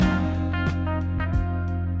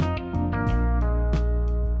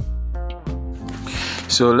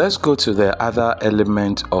So let's go to the other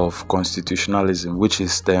element of constitutionalism, which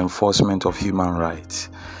is the enforcement of human rights.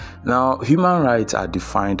 Now, human rights are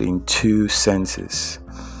defined in two senses.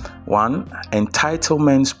 One,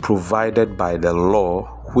 entitlements provided by the law,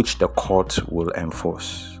 which the court will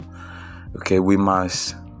enforce. Okay, we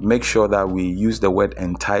must make sure that we use the word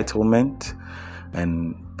entitlement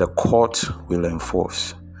and the court will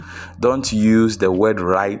enforce. Don't use the word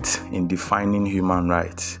right in defining human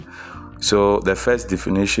rights. So the first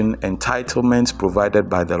definition, entitlements provided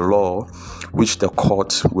by the law, which the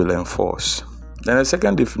court will enforce. Then the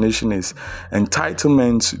second definition is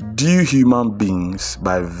entitlements due human beings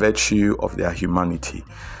by virtue of their humanity.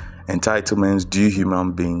 Entitlements due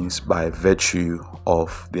human beings by virtue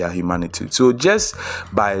of their humanity. So just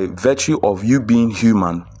by virtue of you being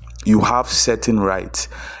human, you have certain rights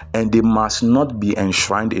and they must not be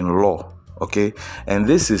enshrined in law. Okay, and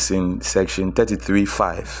this is in section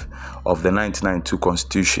 33(5) of the 1992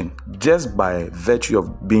 Constitution. Just by virtue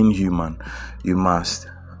of being human, you must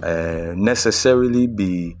necessarily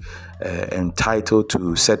be entitled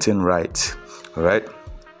to certain rights. All right.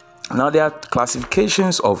 Now there are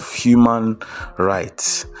classifications of human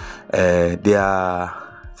rights. There are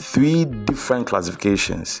three different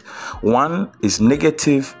classifications. One is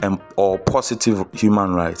negative or positive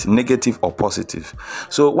human rights. Negative or positive.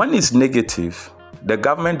 So when it's negative, the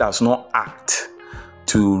government does not act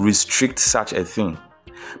to restrict such a thing.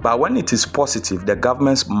 But when it is positive, the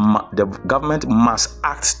government must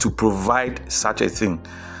act to provide such a thing.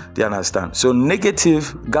 Do you understand? So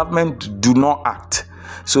negative, government do not act.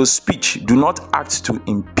 So speech do not act to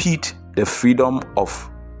impede the freedom of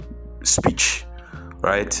speech,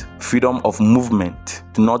 right? Freedom of movement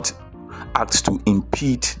do not act to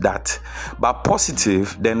impede that. But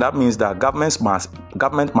positive, then that means that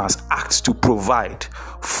government must act to provide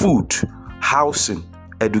food, housing,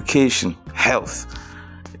 education, health.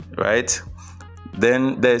 Right?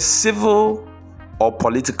 Then there's civil or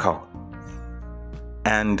political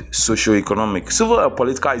and socio-economic. Civil or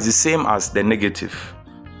political is the same as the negative.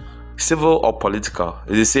 Civil or political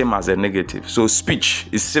is the same as the negative. So speech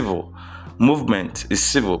is civil, movement is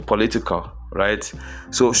civil, political, right?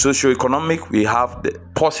 So socio-economic, we have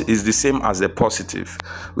is the same as the positive,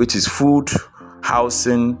 which is food,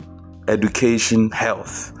 housing, education,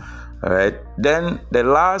 health. All right. Then the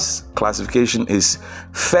last classification is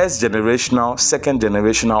first generational, second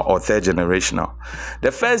generational, or third generational.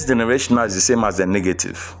 The first generational is the same as the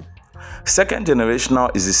negative. Second generational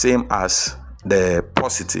is the same as the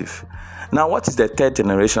positive. Now, what is the third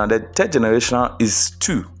generational? The third generational is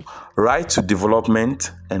two: right to development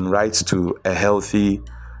and right to a healthy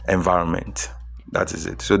environment. That is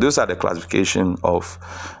it. So those are the classification of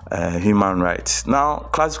human rights. Now,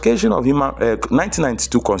 classification of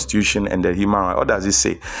 1992 Constitution and the human rights. What does it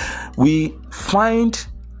say? We find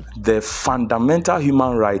the fundamental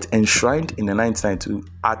human right enshrined in the 1992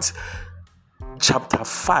 at chapter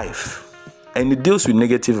 5, and it deals with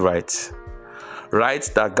negative rights. Rights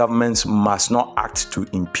that governments must not act to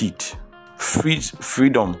impede.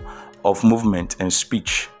 Freedom of movement and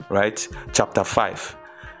speech, right? Chapter 5.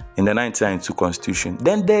 In the 1992 Constitution.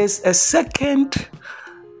 Then there's a second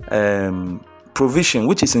provision,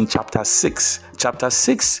 which is in Chapter 6. Chapter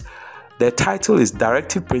 6, the title is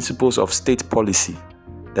Directive Principles of State Policy.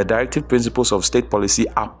 The directive principles of state policy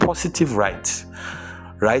are positive rights.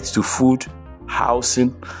 Rights to food,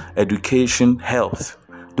 housing, education, health.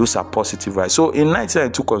 Those are positive rights. So in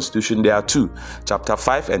 1992 Constitution, there are two, Chapter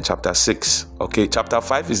 5 and Chapter 6. Okay, Chapter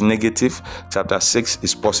 5 is negative, Chapter 6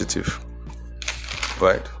 is positive.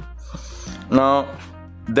 Right. Now,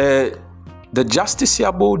 the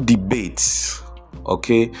justiciable debates,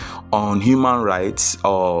 okay, on human rights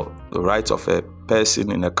or the rights of a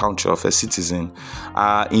person in a country, of a citizen,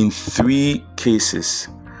 are in three cases: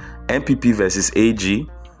 NPP versus AG,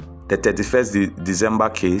 the 31st December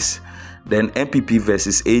case, then NPP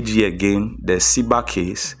versus AG again, the SIBA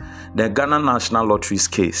case, the Ghana National Lotteries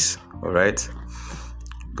case. All right,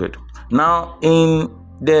 good. Now, in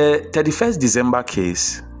the 31st December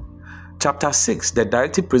case, Chapter 6, the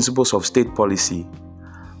Directive Principles of State Policy,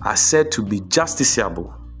 are said to be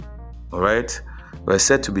justiciable. All right? Were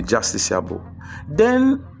said to be justiciable.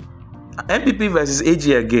 Then, NPP versus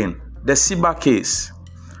AG again, the SIBA case,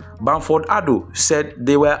 Bamford Addo said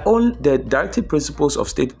the Directive Principles of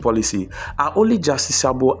State Policy are only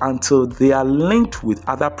justiciable until they are linked with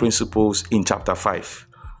other principles in Chapter 5.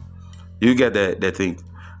 You get the thing.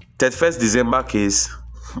 31st December case,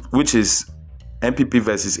 which is NPP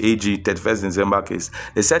versus AG, 31st December case,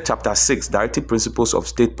 they said chapter 6, directive principles of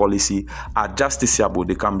state policy are justiciable.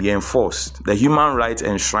 They can be enforced. The human rights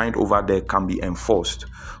enshrined over there can be enforced.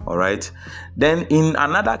 All right. Then in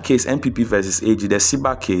another case, NPP versus AG, the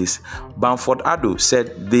SIBA case, Bamford-Addo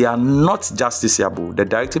said they are not justiciable. The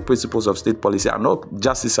directive principles of state policy are not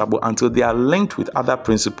justiciable until they are linked with other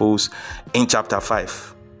principles in chapter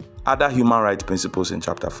 5. Other human rights principles in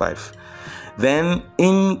chapter 5. Then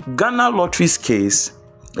in Ghana Lottery's case,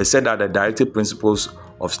 they said that the directive principles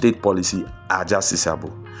of state policy are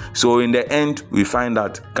justiciable. So in the end, we find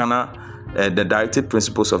that the directive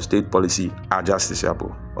principles of state policy are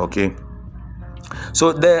justiciable. Okay.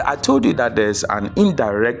 So there, I told you that there's an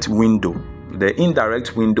indirect window, the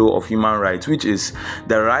indirect window of human rights, which is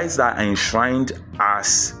the rights that are enshrined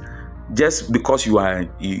as just because you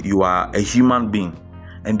are a human being,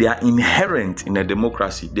 and they are inherent in a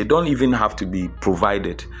democracy. They don't even have to be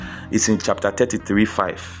provided. It's in chapter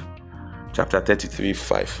 33:5. Chapter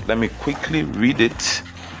 33:5. Let me quickly read it.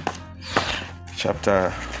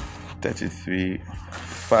 Chapter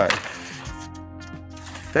 33:5.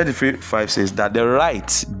 33:5 says that the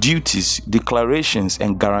rights, duties, declarations,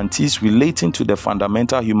 and guarantees relating to the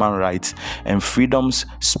fundamental human rights and freedoms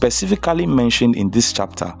specifically mentioned in this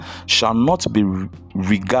chapter shall not be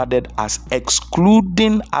regarded as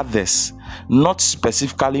excluding others not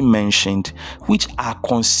specifically mentioned, which are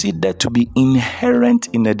considered to be inherent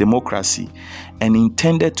in a democracy and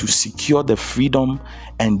intended to secure the freedom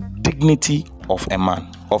and dignity of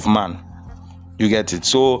man. You get it?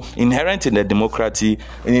 So inherent in the democracy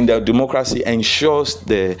ensures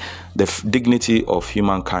the dignity of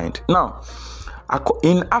humankind. Now,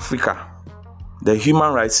 in Africa, the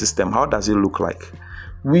human rights system, how does it look like?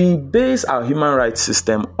 We base our human rights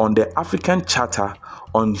system on the African Charter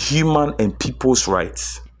on Human and People's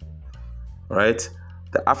Rights. Right?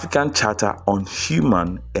 The African Charter on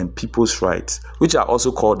Human and People's Rights, which are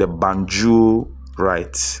also called the Banjul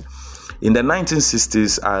Rights. In the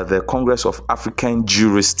 1960s, the Congress of African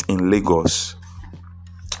Jurists in Lagos,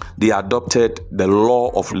 they adopted the Law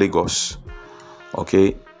of Lagos.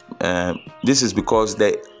 Okay, this is because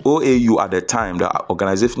the OAU at the time, the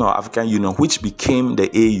Organization of African Union, which became the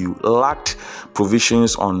AU, lacked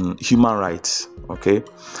provisions on human rights. Okay,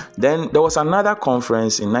 then there was another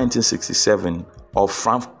conference in 1967 of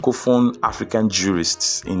Francophone African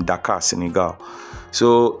jurists in Dakar, Senegal.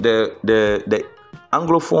 So the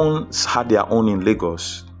Anglophones had their own in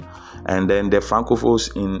Lagos, and then the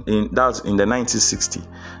Francophones that's in the 1960s,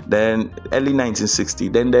 then early 1960s.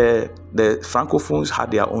 Then the Francophones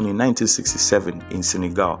had their own in 1967 in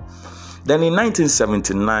Senegal. Then in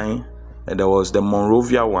 1979, there was the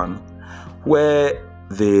Monrovia one, where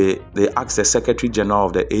they asked the Secretary General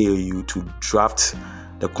of the AAU to draft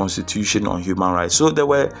the Constitution on Human Rights. So there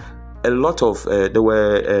were a lot of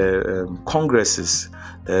congresses.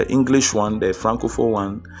 The English one, the Francophone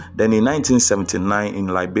one. Then in 1979 in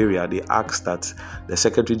Liberia, they asked that the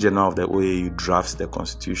Secretary General of the OAU drafts the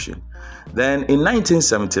Constitution. Then in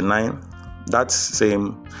 1979, that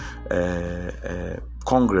same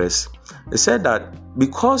Congress, they said that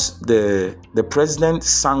because the President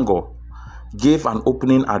Sango gave an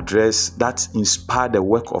opening address that inspired the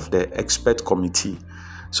work of the expert committee.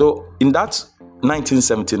 So in that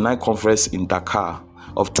 1979 conference in Dakar,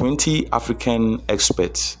 of 20 African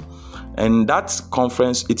experts, and that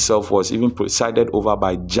conference itself was even presided over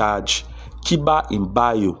by Judge Kiba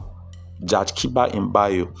Imbayo.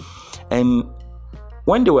 And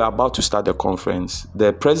when they were about to start the conference,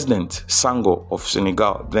 the President Sango of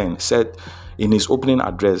Senegal then said in his opening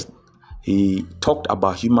address, he talked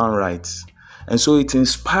about human rights, and so it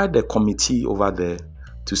inspired the committee over there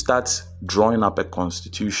to start drawing up a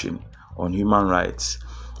constitution on human rights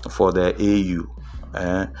for the AU.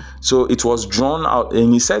 So it was drawn out,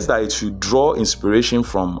 and he says that it should draw inspiration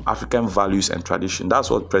from African values and tradition. That's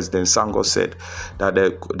what President Sango said, that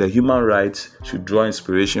the human rights should draw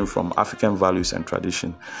inspiration from African values and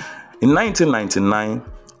tradition. In 1999,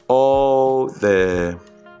 all the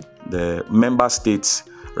member states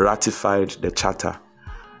ratified the charter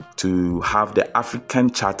to have the African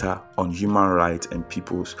Charter on Human Rights and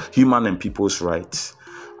Human and People's Rights.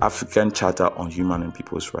 African Charter on Human and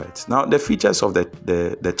People's Rights. Now, the features of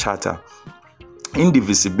the Charter: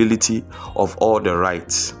 indivisibility of all the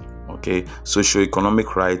rights. Okay,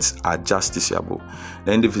 socio-economic rights are justiciable.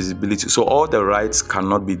 The indivisibility, so all the rights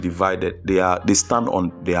cannot be divided. They stand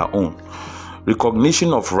on their own.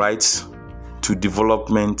 Recognition of rights to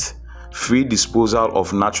development, free disposal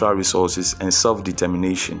of natural resources, and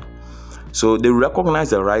self-determination. So they recognize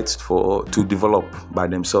the rights to develop by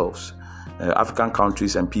themselves. African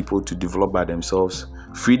countries and people to develop by themselves,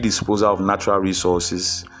 free disposal of natural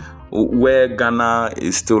resources, where Ghana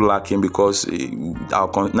is still lacking because our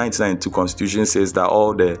 1992 constitution says that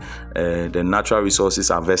all the natural resources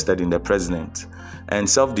are vested in the president, and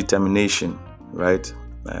self-determination, right?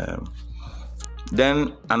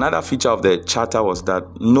 Then another feature of the charter was that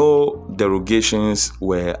no derogations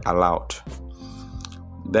were allowed.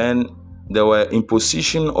 Then there were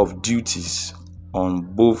imposition of duties on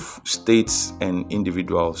both states and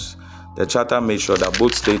individuals. The charter made sure that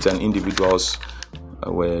both states and individuals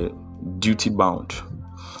were duty bound.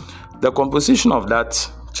 The composition of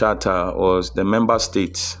that charter was the member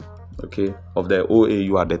states, of the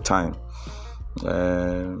OAU at the time.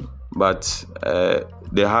 But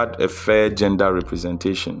they had a fair gender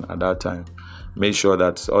representation at that time. Made sure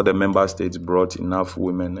that all the member states brought enough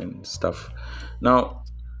women and stuff. Now,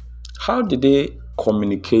 how did they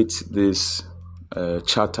communicate this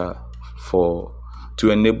charter to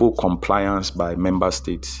enable compliance by member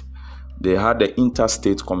states? They had the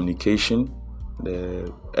interstate communication.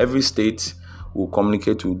 Every state will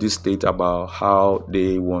communicate with this state about how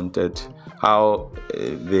they wanted, how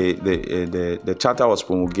the charter was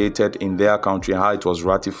promulgated in their country, how it was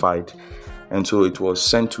ratified, and so it was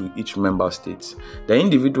sent to each member state. The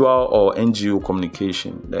individual or NGO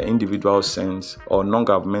communication, the individual sense or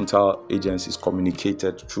non-governmental agencies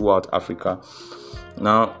communicated throughout Africa.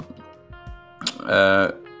 Now,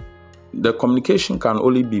 the communication can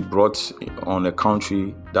only be brought on a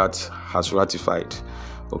country that has ratified.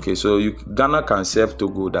 So Ghana can serve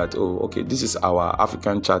Togo that, this is our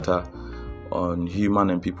African Charter on Human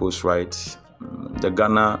and People's Rights, the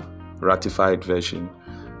Ghana ratified version,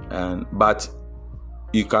 but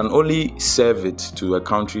you can only serve it to a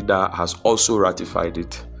country that has also ratified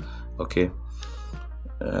it.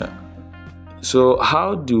 So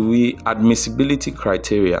how do we admissibility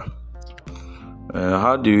criteria?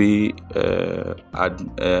 How do we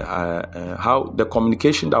how the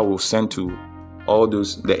communication that we'll send to all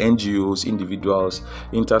those, the NGOs, individuals,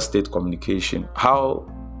 interstate communication,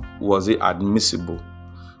 how was it admissible?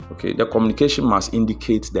 The communication must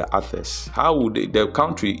indicate the authors. How would the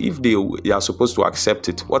country, if they are supposed to accept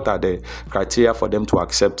it, what are the criteria for them to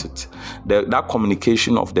accept it? That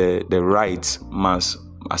communication of the rights must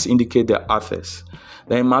indicate the authors.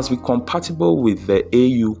 Then it must be compatible with the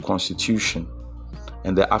AU Constitution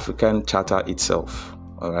and the African Charter itself.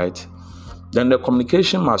 All right. Then the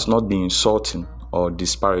communication must not be insulting or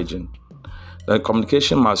disparaging. The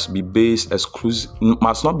communication must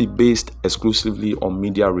not be based exclusively on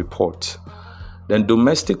media reports. Then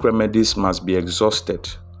domestic remedies must be exhausted,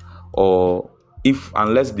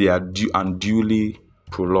 unless they are unduly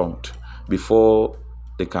prolonged, before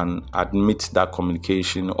they can admit that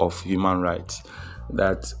communication of human rights.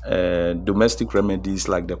 That domestic remedies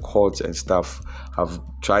like the courts and stuff have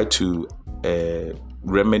tried to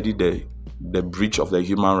remedy the breach of the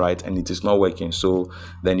human right, and it is not working, so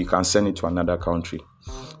then you can send it to another country.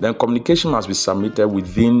 Then communication must be submitted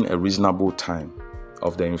within a reasonable time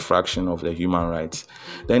of the infraction of the human rights.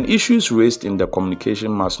 Then issues raised in the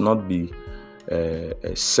communication must not have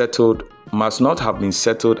been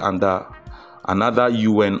settled under another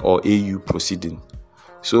UN or AU proceeding.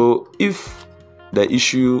 So if the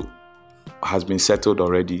issue has been settled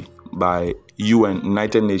already by UN,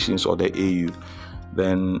 United Nations, or the AU,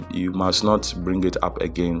 then you must not bring it up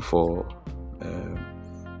again for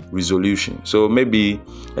resolution. So maybe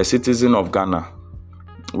a citizen of Ghana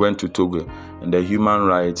went to Togo and the human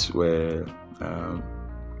rights were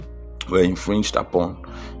infringed upon.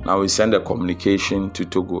 Now we send a communication to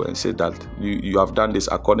Togo and say that you have done this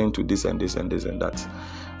according to this and this and this and that.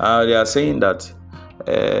 They are saying that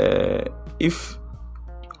if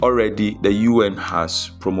already the UN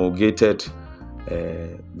has promulgated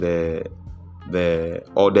the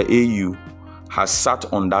AU has sat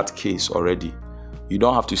on that case already, you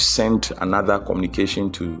don't have to send another communication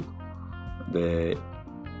to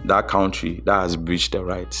that country that has breached the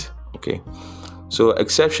rights. So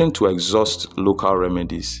exception to exhaust local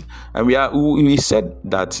remedies, and we said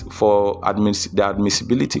that for the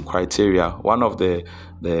admissibility criteria, one of the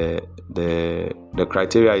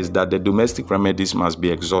criteria is that the domestic remedies must be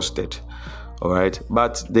exhausted. All right,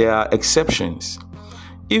 but there are exceptions.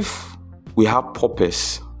 If we have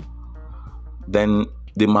paupers, then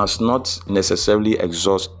they must not necessarily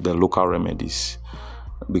exhaust the local remedies,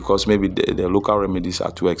 because maybe the local remedies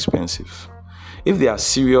are too expensive. If there are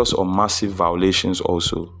serious or massive violations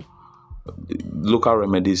also, local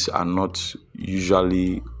remedies are not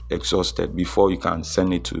usually exhausted before you can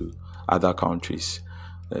send it to other countries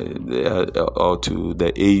or to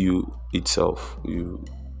the AU itself. You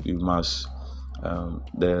must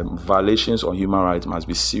the violations on human rights must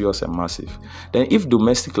be serious and massive. Then, if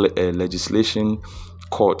domestic legislation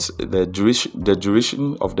courts, the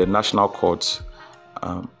jurisdiction of the national courts,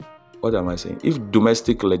 what am I saying? If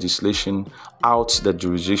domestic legislation outs the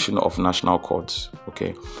jurisdiction of national courts,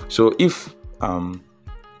 okay. So if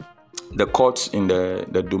the courts in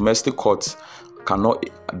the domestic courts do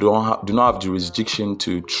not have jurisdiction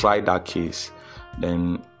to try that case,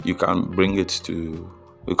 then you can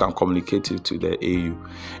communicate it to the AU.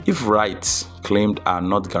 If rights claimed are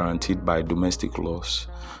not guaranteed by domestic laws,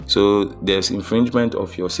 so there's infringement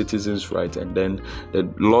of your citizens' rights, and then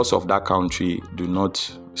the laws of that country do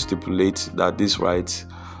not stipulate that this right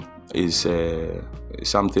is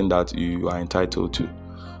something that you are entitled to,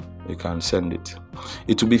 you can send it.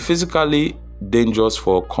 It will be physically dangerous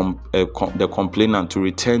for the complainant to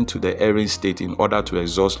return to the erring state in order to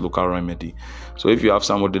exhaust local remedy. So if you have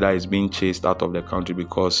somebody that is being chased out of the country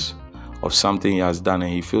because of something he has done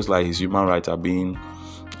and he feels like his human rights are being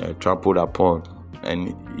trampled upon,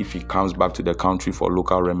 and if he comes back to the country for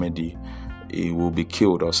local remedy, he will be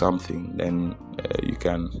killed or something, then you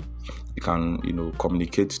can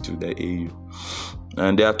communicate to the AU.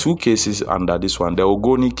 And there are two cases under this one. The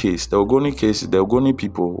Ogoni case. The Ogoni case is the Ogoni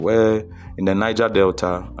people, where in the Niger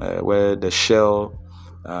Delta, where the Shell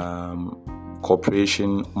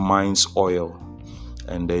Corporation mines oil,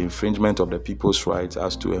 and the infringement of the people's rights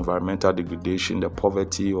as to environmental degradation, the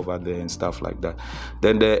poverty over there and stuff like that.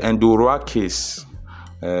 Then the Ndoroa case,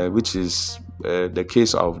 which is the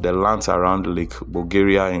case of the lands around Lake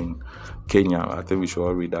Bulgaria in Kenya. I think we should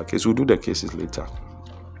all read that case. We'll do the cases later.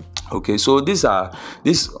 Okay, so these are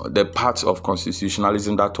the parts of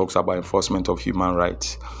constitutionalism that talks about enforcement of human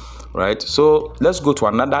rights, right? So let's go to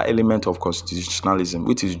another element of constitutionalism,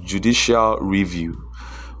 which is judicial review.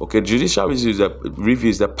 Okay, judicial review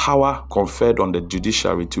is the power conferred on the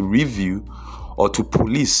judiciary to review or to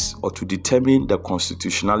police or to determine the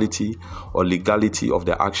constitutionality or legality of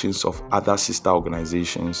the actions of other sister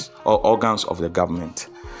organizations or organs of the government.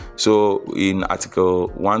 So in Article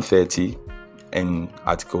 130 and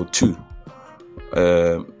Article 2,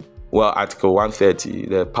 Article 130,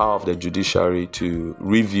 the power of the judiciary to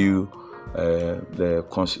review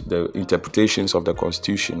the interpretations of the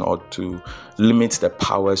Constitution or to limit the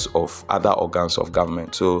powers of other organs of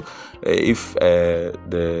government. So if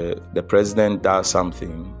the president does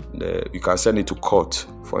something, you can send it to court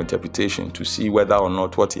for interpretation to see whether or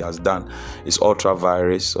not what he has done is ultra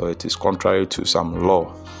vires or it is contrary to some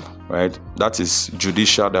law. Right, that is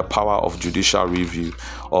the power of judicial review.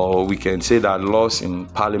 Or we can say that laws in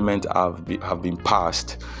Parliament have been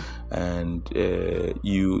passed, and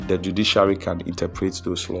the judiciary can interpret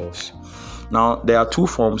those laws. Now, there are two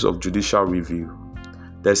forms of judicial review.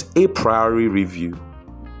 There's a priori review,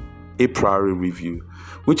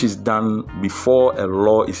 which is done before a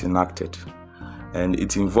law is enacted, and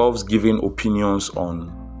it involves giving opinions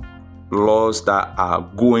on laws that are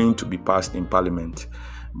going to be passed in Parliament.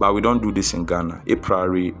 But we don't do this in Ghana. A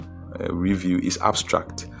priori review is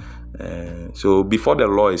abstract. So before the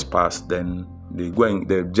law is passed, then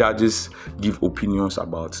the judges give opinions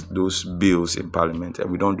about those bills in Parliament, and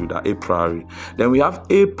we don't do that. A priori. Then we have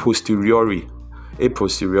a posteriori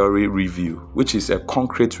review, which is a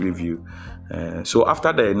concrete review. So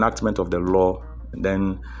after the enactment of the law,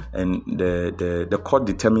 then the court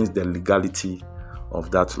determines the legality of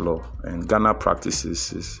that law, and Ghana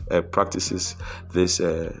practices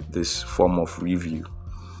this form of review.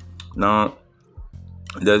 Now,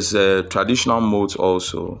 there's traditional modes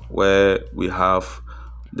also, where we have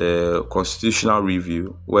the constitutional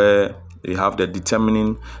review, where we have the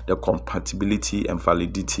determining the compatibility and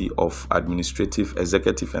validity of administrative,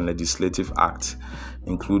 executive, and legislative acts,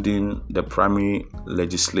 including the primary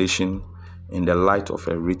legislation in the light of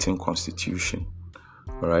a written constitution.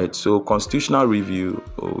 All right, so constitutional review,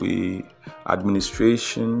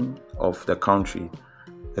 administration of the country,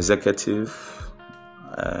 executive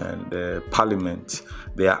and parliament,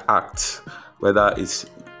 their acts, whether it's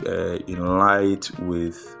in line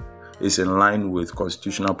with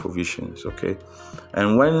constitutional provisions. Okay,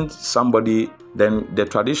 and when somebody, then the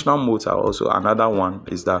traditional modes are also another one,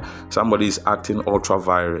 is that somebody is acting ultra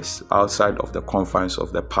vires outside of the confines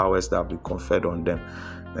of the powers that have been conferred on them,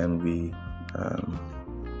 and we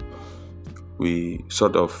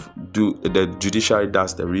sort of the judiciary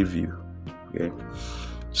does the review. Okay,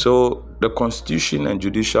 so the Constitution and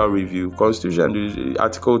judicial review. Constitution,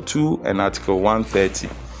 Article 2 and Article 130.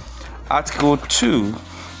 Article 2,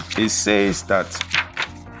 it says that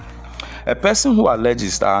a person who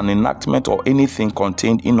alleges that an enactment or anything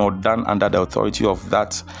contained in or done under the authority of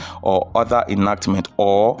that or other enactment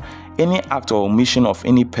or any act or omission of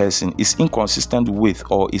any person is inconsistent with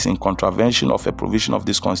or is in contravention of a provision of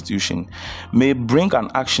this Constitution may bring an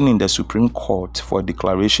action in the Supreme Court for a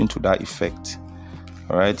declaration to that effect.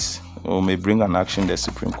 All right, or may bring an action in the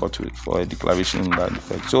Supreme Court for a declaration in that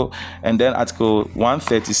effect. So, and then Article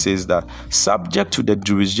 130 says that subject to the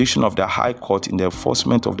jurisdiction of the High Court in the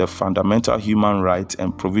enforcement of the fundamental human rights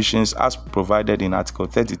and provisions as provided in Article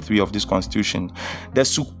 33 of this Constitution, the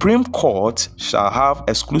Supreme Court shall have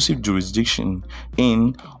exclusive jurisdiction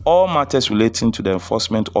in all matters relating to the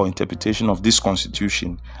enforcement or interpretation of this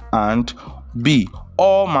Constitution, and B,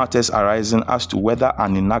 all matters arising as to whether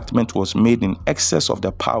an enactment was made in excess of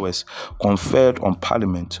the powers conferred on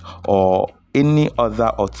Parliament or any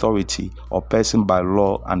other authority or person by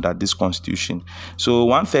law under this Constitution. So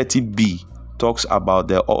 130B talks about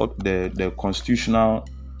the constitutional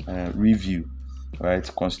review, right?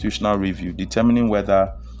 Constitutional review, determining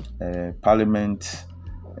whether Parliament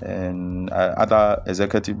and other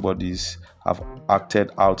executive bodies have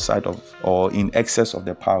acted outside of or in excess of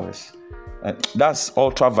the powers. That's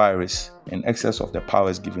ultra vires, in excess of the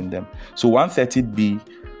powers given them. So 130B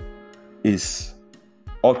is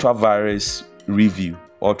ultra vires review.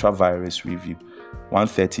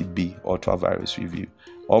 130B, ultra vires review.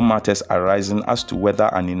 All matters arising as to whether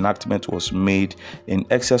an enactment was made in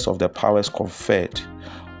excess of the powers conferred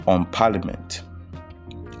on Parliament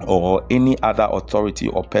or any other authority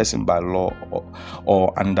or person by law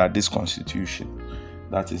or under this Constitution.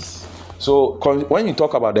 That is. So when you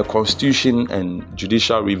talk about the Constitution and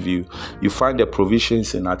judicial review, you find the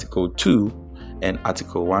provisions in Article 2 and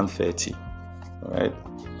Article 130. Right?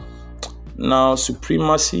 Now,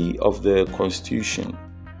 supremacy of the Constitution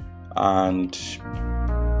and